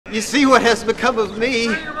You see what has become of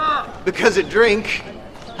me because of drink.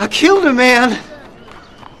 I killed a man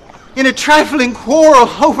in a trifling quarrel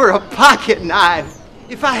over a pocket knife.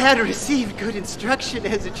 If I had received good instruction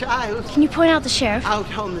as a child... Can you point out the sheriff?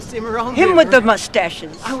 Out on the Cimarron Him River, with the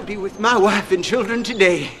mustaches. I will be with my wife and children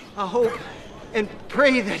today. I hope and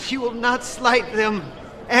pray that you will not slight them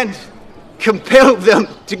and compel them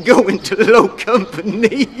to go into low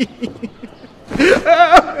company.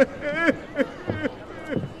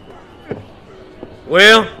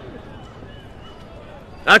 Well,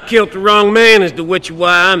 I killed the wrong man as to which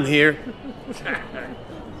why I'm here.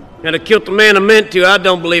 Had I killed the man I meant to, I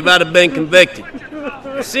don't believe I'd have been convicted.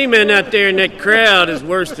 The seaman out there in that crowd is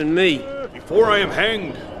worse than me. Before I am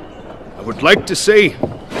hanged, I would like to say,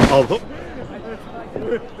 although...